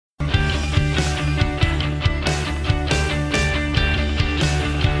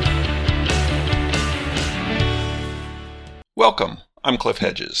Welcome. I'm Cliff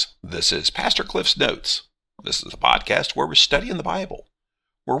Hedges. This is Pastor Cliff's Notes. This is the podcast where we're studying the Bible.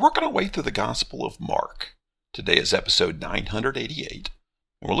 We're working our way through the Gospel of Mark. Today is episode 988,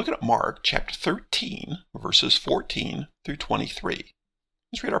 and we're looking at Mark chapter 13, verses 14 through 23.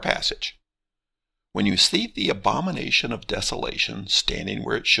 Let's read our passage. When you see the abomination of desolation standing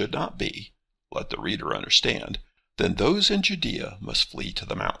where it should not be, let the reader understand, then those in Judea must flee to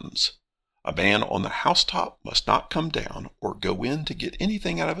the mountains. A man on the housetop must not come down or go in to get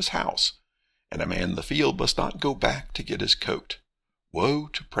anything out of his house, and a man in the field must not go back to get his coat. Woe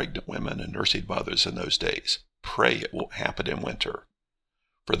to pregnant women and nursing mothers in those days. Pray it won't happen in winter.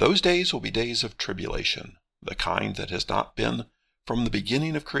 For those days will be days of tribulation, the kind that has not been from the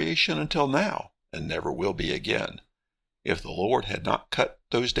beginning of creation until now, and never will be again. If the Lord had not cut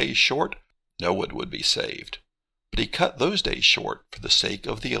those days short, no one would be saved. But he cut those days short for the sake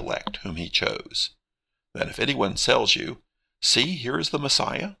of the elect whom he chose. Then if anyone tells you, "See, here is the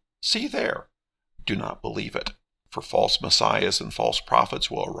Messiah," see there, do not believe it. For false messiahs and false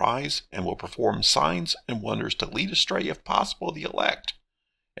prophets will arise and will perform signs and wonders to lead astray, if possible, the elect.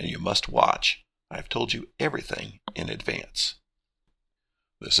 And you must watch. I have told you everything in advance.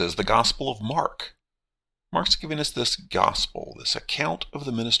 This is the Gospel of Mark. Mark's giving us this gospel, this account of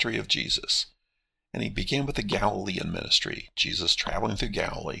the ministry of Jesus. And he began with the Galilean ministry, Jesus traveling through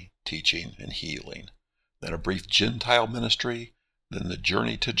Galilee, teaching and healing. Then a brief Gentile ministry, then the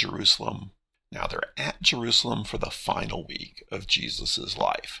journey to Jerusalem. Now they're at Jerusalem for the final week of Jesus'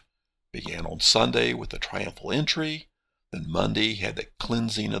 life. Began on Sunday with the triumphal entry. Then Monday had the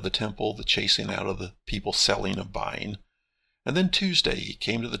cleansing of the temple, the chasing out of the people selling and buying. And then Tuesday he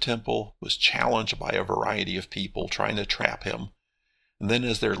came to the temple, was challenged by a variety of people trying to trap him. And then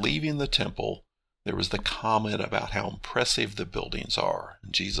as they're leaving the temple, there was the comment about how impressive the buildings are.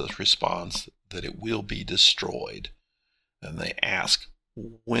 And Jesus responds that it will be destroyed. And they ask,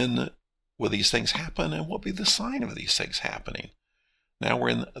 when will these things happen, and what will be the sign of these things happening? Now we're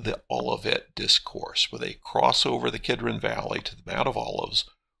in the Olivet Discourse, where they cross over the Kidron Valley to the Mount of Olives,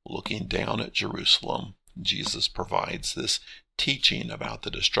 looking down at Jerusalem. Jesus provides this teaching about the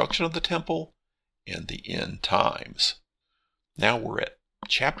destruction of the temple and the end times. Now we're at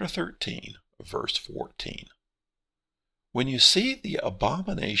chapter 13. Verse 14. When you see the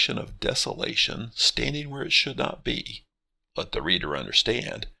abomination of desolation standing where it should not be, let the reader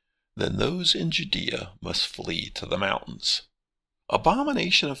understand, then those in Judea must flee to the mountains.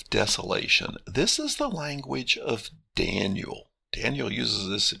 Abomination of desolation. This is the language of Daniel. Daniel uses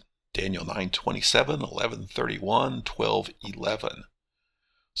this in Daniel 9:27, 11:31, 12:11.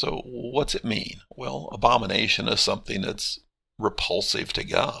 So what's it mean? Well, abomination is something that's repulsive to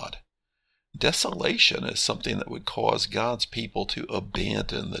God. Desolation is something that would cause God's people to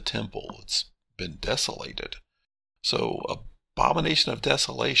abandon the temple. It's been desolated. So abomination of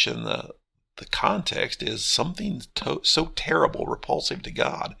desolation, the context is something so terrible, repulsive to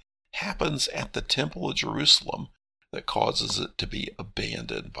God, happens at the temple of Jerusalem that causes it to be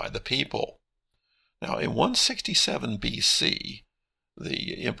abandoned by the people. Now in 167 BC,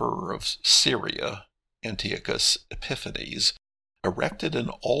 the emperor of Syria, Antiochus Epiphanes, erected an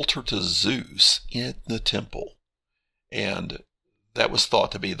altar to Zeus in the temple, and that was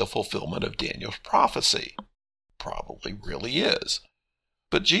thought to be the fulfillment of Daniel's prophecy. Probably really is.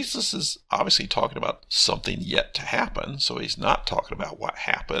 But Jesus is obviously talking about something yet to happen, so he's not talking about what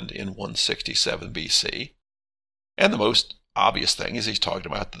happened in 167 BC. And the most obvious thing is he's talking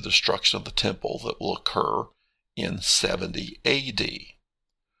about the destruction of the temple that will occur in 70 AD.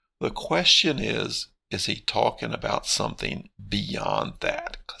 The question is he talking about something beyond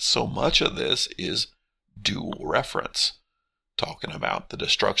that? So much of this is dual reference. Talking about the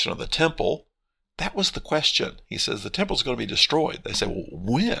destruction of the temple, that was the question. He says the temple's going to be destroyed. They say, well,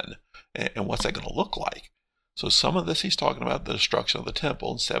 when? And what's that going to look like? So some of this he's talking about the destruction of the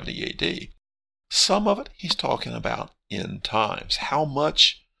temple in 70 AD. Some of it he's talking about end times. How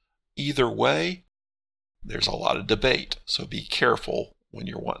much? Either way, there's a lot of debate. So be careful when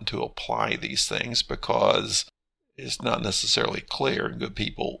you're wanting to apply these things, because it's not necessarily clear, and good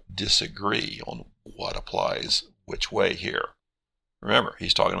people disagree on what applies which way here. Remember,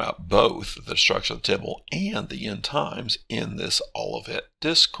 he's talking about both the destruction of the temple and the end times in this Olivet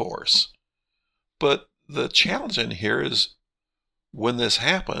Discourse. But the challenge in here is, when this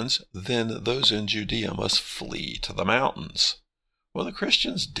happens, then those in Judea must flee to the mountains. Well, the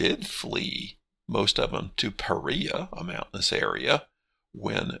Christians did flee, most of them to Perea, a mountainous area,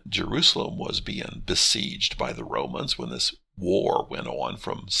 when Jerusalem was being besieged by the Romans, when this war went on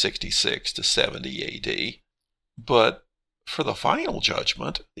from 66 to 70 AD. But for the final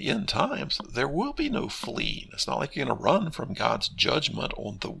judgment, the end times, there will be no fleeing. It's not like you're going to run from God's judgment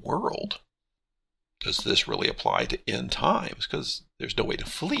on the world. Does this really apply to end times? Because there's no way to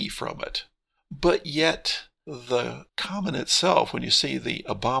flee from it. But yet, the comment itself, when you see the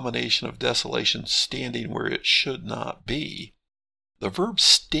abomination of desolation standing where it should not be, the verb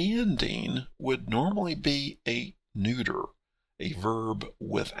standing would normally be a neuter, a verb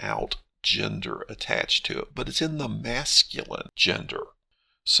without gender attached to it, but it's in the masculine gender.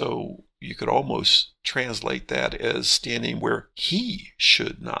 So you could almost translate that as standing where he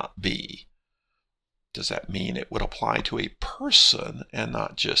should not be. Does that mean it would apply to a person and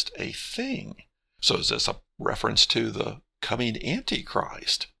not just a thing? So is this a reference to the coming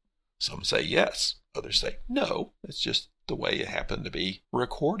Antichrist? Some say yes, others say no. It's just the way it happened to be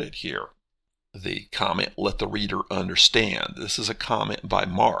recorded here. The comment, let the reader understand. This is a comment by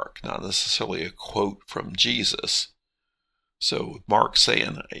Mark, not necessarily a quote from Jesus. So Mark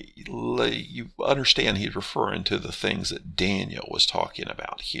saying, you understand he's referring to the things that Daniel was talking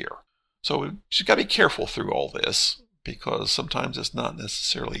about here. So we've just got to be careful through all this, because sometimes it's not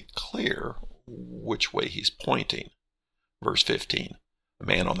necessarily clear which way he's pointing. Verse 15, a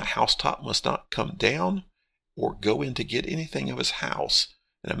man on the housetop must not come down or go in to get anything of his house,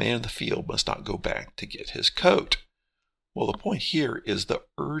 and a man in the field must not go back to get his coat. Well, the point here is the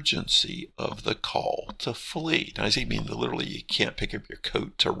urgency of the call to flee. Now, does he mean that literally you can't pick up your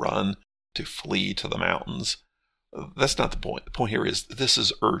coat to run, to flee to the mountains? That's not the point. The point here is this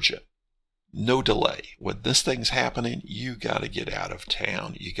is urgent. No delay. When this thing's happening, you got to get out of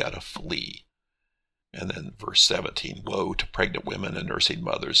town. You got to flee. And then verse 17, woe to pregnant women and nursing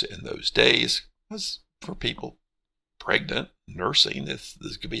mothers in those days. Because for people pregnant, nursing, this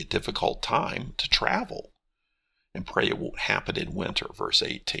could be a difficult time to travel. And pray it won't happen in winter, verse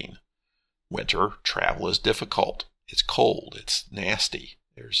 18. Winter, travel is difficult. It's cold. It's nasty.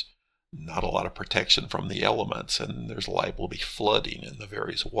 There's not a lot of protection from the elements, and there's liable to be flooding in the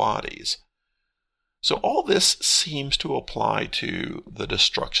various wadis. So all this seems to apply to the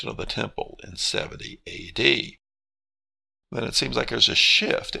destruction of the temple in 70 AD. Then it seems like there's a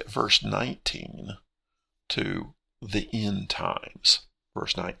shift at verse 19 to the end times.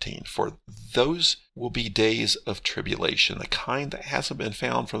 Verse 19, for those will be days of tribulation, the kind that hasn't been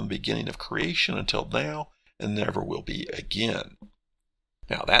found from the beginning of creation until now and never will be again.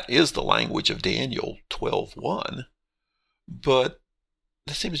 Now that is the language of Daniel 12:1, but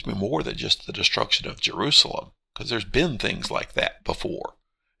this seems to be more than just the destruction of Jerusalem, because there's been things like that before,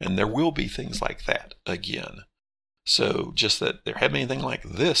 and there will be things like that again. So just that there hadn't been anything like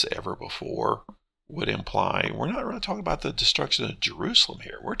this ever before would imply we're not really talking about the destruction of Jerusalem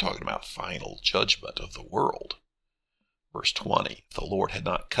here. We're talking about final judgment of the world. Verse 20, if the Lord had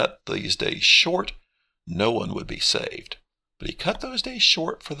not cut these days short, no one would be saved. But he cut those days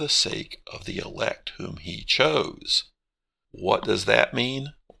short for the sake of the elect whom he chose. What does that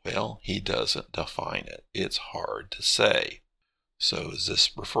mean? Well, he doesn't define it. It's hard to say. So is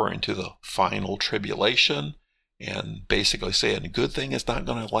this referring to the final tribulation? And basically saying a good thing is not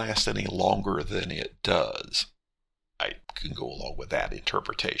going to last any longer than it does. I can go along with that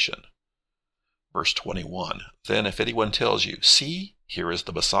interpretation. Verse 21, then if anyone tells you, see, here is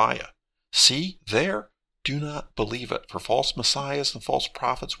the Messiah. See, there, do not believe it, for false messiahs and false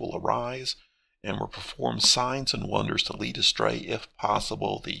prophets will arise and will perform signs and wonders to lead astray, if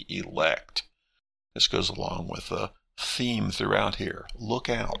possible, the elect. This goes along with the theme throughout here. Look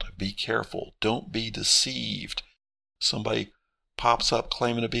out, be careful, don't be deceived. Somebody pops up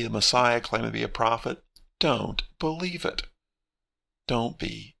claiming to be a Messiah, claiming to be a prophet. Don't believe it. Don't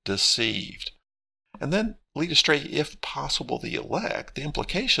be deceived. And then lead astray, if possible, the elect. The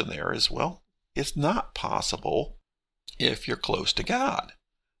implication there is, well, it's not possible if you're close to God.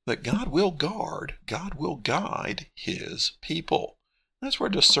 That God will guard, God will guide his people. That's where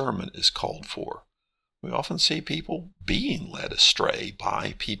discernment is called for. We often see people being led astray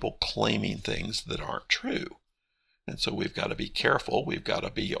by people claiming things that aren't true. And so we've got to be careful. We've got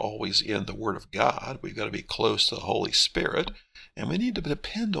to be always in the Word of God. We've got to be close to the Holy Spirit. And we need to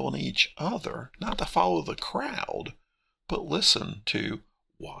depend on each other, not to follow the crowd, but listen to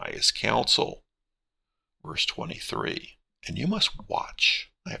wise counsel. Verse 23, and you must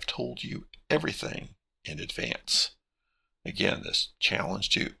watch. I have told you everything in advance. Again, this challenge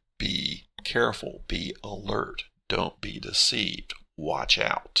to be careful, be alert, don't be deceived, watch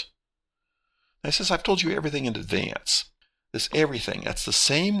out. It says, I've told you everything in advance. This everything, that's the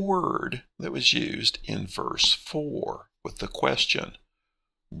same word that was used in verse 4 with the question,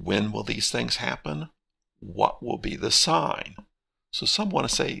 when will these things happen? What will be the sign? So some want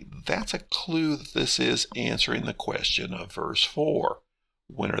to say that's a clue that this is answering the question of verse 4.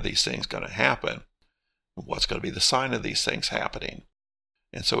 When are these things going to happen? What's going to be the sign of these things happening?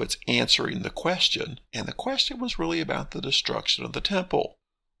 And so it's answering the question, and the question was really about the destruction of the temple.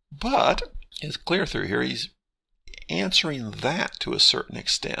 But it's clear through here he's answering that to a certain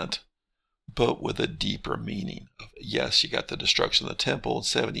extent, but with a deeper meaning. Yes, you got the destruction of the temple in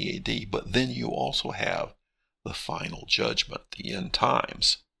 70 AD, but then you also have the final judgment, the end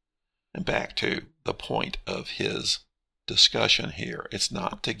times. And back to the point of his discussion here, it's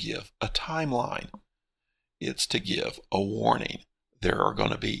not to give a timeline. It's to give a warning. There are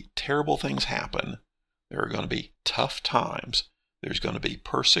going to be terrible things happen. There are going to be tough times. There's going to be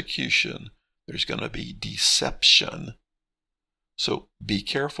persecution. There's going to be deception. So be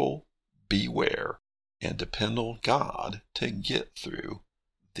careful, beware, and depend on God to get through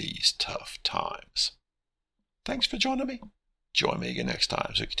these tough times. Thanks for joining me. Join me again next time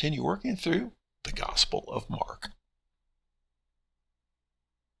as we continue working through the Gospel of Mark.